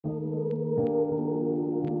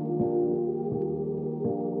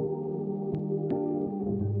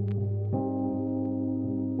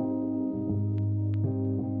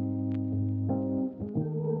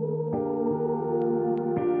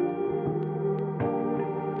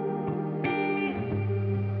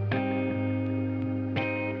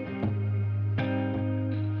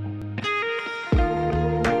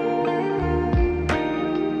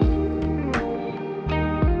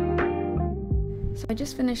I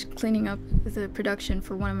just finished cleaning up the production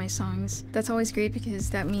for one of my songs. That's always great because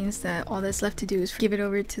that means that all that's left to do is give it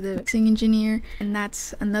over to the mixing engineer, and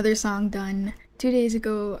that's another song done. 2 days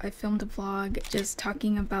ago, I filmed a vlog just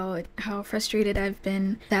talking about how frustrated I've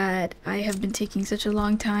been that I have been taking such a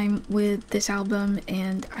long time with this album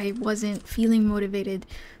and I wasn't feeling motivated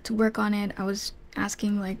to work on it. I was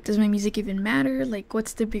asking, like, does my music even matter? Like,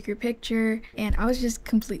 what's the bigger picture? And I was just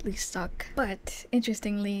completely stuck. But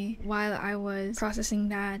interestingly, while I was processing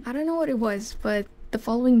that, I don't know what it was, but the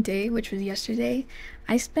following day, which was yesterday,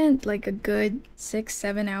 I spent like a good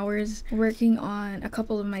 6-7 hours working on a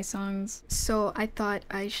couple of my songs. So I thought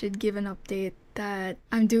I should give an update that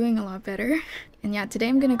I'm doing a lot better. And yeah, today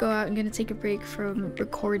I'm gonna go out, I'm gonna take a break from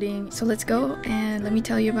recording. So let's go and let me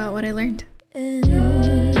tell you about what I learned.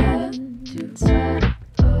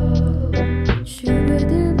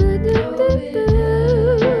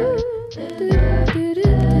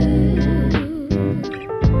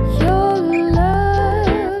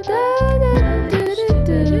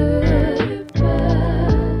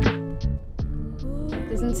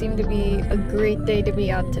 Doesn't seem to be a great day to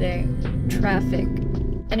be out today. Traffic.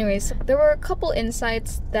 Anyways, there were a couple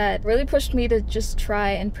insights that really pushed me to just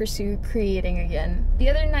try and pursue creating again. The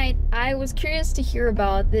other night, I was curious to hear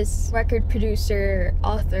about this record producer,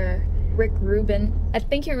 author, Rick Rubin. I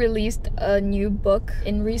think he released a new book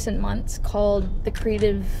in recent months called The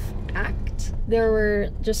Creative Act. There were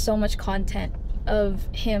just so much content of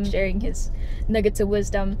him sharing his nuggets of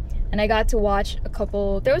wisdom. And I got to watch a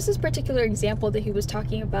couple. There was this particular example that he was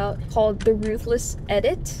talking about called the ruthless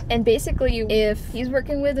edit. And basically, if he's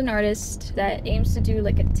working with an artist that aims to do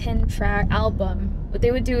like a 10-track album, what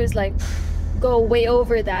they would do is like go way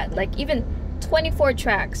over that, like even 24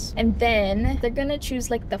 tracks. And then they're gonna choose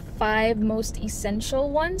like the 5 most essential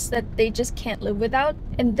ones that they just can't live without.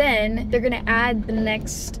 And then they're gonna add the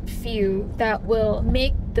next few that will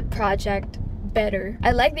make the project better.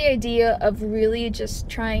 I like the idea of really just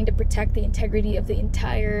trying to protect the integrity of the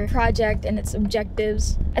entire project and its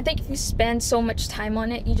objectives. I think if you spend so much time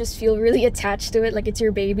on it, you just feel really attached to it, like it's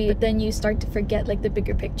your baby, but then you start to forget like the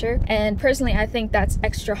bigger picture. And personally, I think that's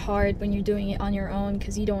extra hard when you're doing it on your own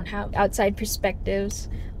because you don't have outside perspectives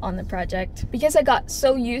on the project. Because I got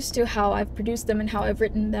so used to how I've produced them and how I've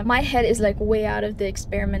written them, my head is like way out of the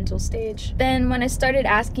experimental stage. Then when I started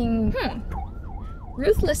asking,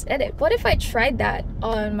 ruthless edit, what if I tried that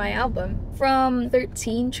on my album? From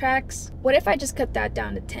 13 tracks, what if I just cut that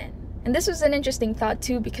down to 10? And this was an interesting thought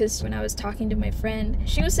too, because when I was talking to my friend,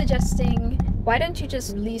 she was suggesting, why don't you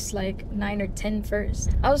just release like 9 or 10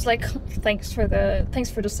 first? I was like, thanks for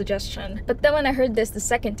the suggestion. But then when I heard this the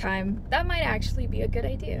second time, that might actually be a good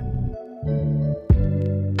idea.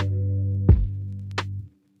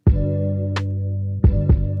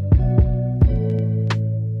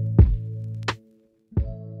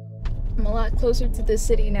 I'm a lot closer to the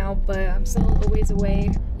city now, but I'm still a ways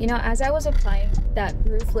away. You know, as I was applying that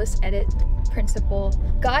ruthless edit principle,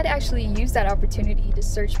 God actually used that opportunity to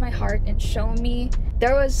search my heart and show me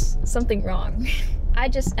there was something wrong. I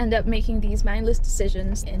just end up making these mindless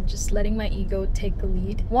decisions and just letting my ego take the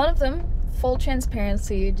lead. One of them, full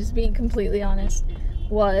transparency, just being completely honest,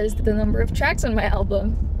 was the number of tracks on my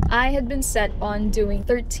album. I had been set on doing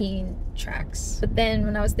 13 tracks, but then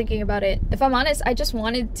when I was thinking about it, if I'm honest, I just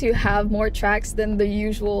wanted to have more tracks than the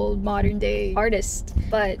usual modern day artist.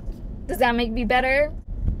 But does that make me better?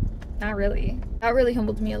 Not really. That really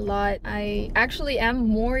humbled me a lot. I actually am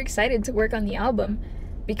more excited to work on the album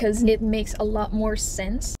because it makes a lot more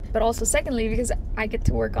sense, but also secondly because I get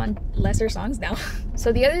to work on lesser songs now.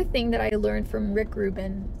 So the other thing that I learned from Rick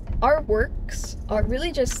Rubin, our works are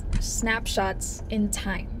really just snapshots in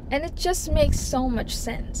time. And it just makes so much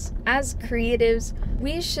sense. As creatives,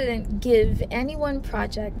 we shouldn't give any one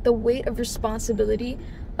project the weight of responsibility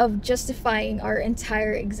of justifying our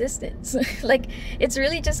entire existence. Like, it's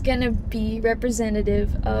really just gonna be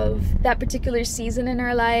representative of that particular season in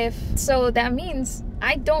our life. So that means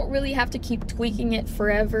I don't really have to keep tweaking it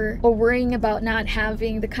forever or worrying about not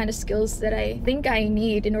having the kind of skills that I think I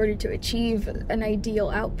need in order to achieve an ideal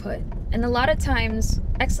output. And a lot of times,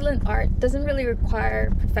 excellent art doesn't really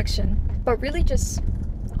require perfection, but really just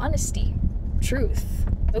honesty, truth.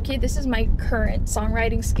 Okay, this is my current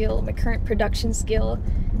songwriting skill, my current production skill.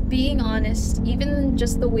 Being honest, even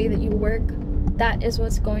just the way that you work, that is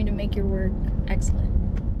what's going to make your work excellent.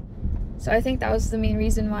 So I think that was the main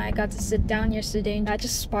reason why I got to sit down yesterday, and that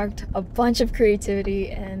just sparked a bunch of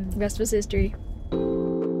creativity, and the rest was history.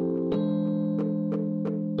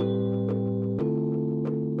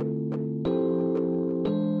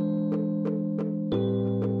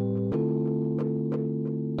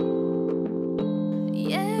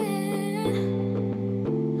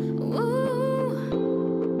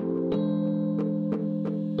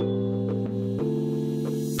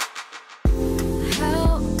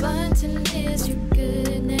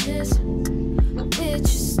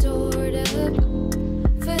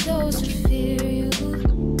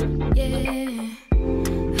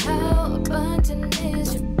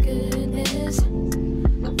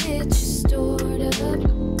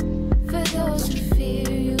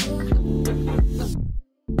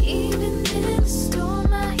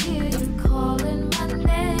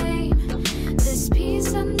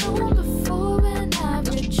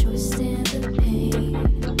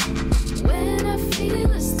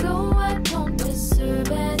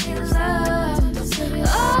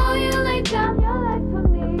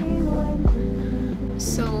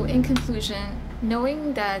 conclusion,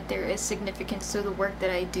 knowing that there is significance to the work that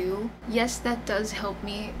I do, yes, that does help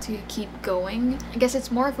me to keep going. I guess it's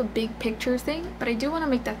more of a big picture thing, but I do want to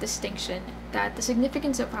make that distinction that the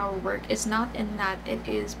significance of our work is not in that it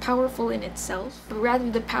is powerful in itself, but rather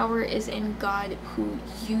the power is in God who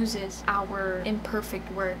uses our imperfect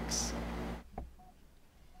works.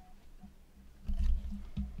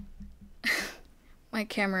 My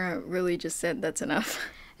camera really just said that's enough.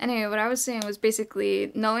 Anyway, what I was saying was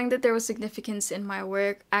basically knowing that there was significance in my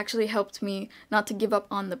work actually helped me not to give up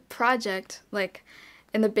on the project, like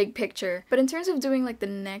in the big picture. But in terms of doing like the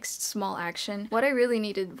next small action, what I really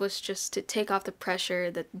needed was just to take off the pressure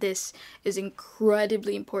that this is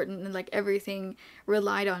incredibly important and like everything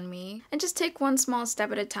relied on me, and just take one small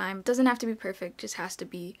step at a time. It doesn't have to be perfect, just has to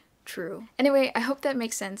be true. Anyway, I hope that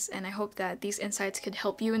makes sense, and I hope that these insights could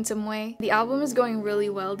help you in some way. The album is going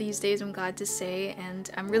really well these days, I'm glad to say,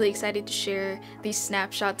 and I'm really excited to share these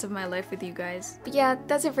snapshots of my life with you guys. But yeah,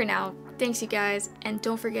 that's it for now. Thanks you guys, and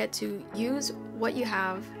don't forget to use what you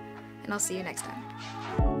have, and I'll see you next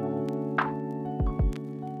time.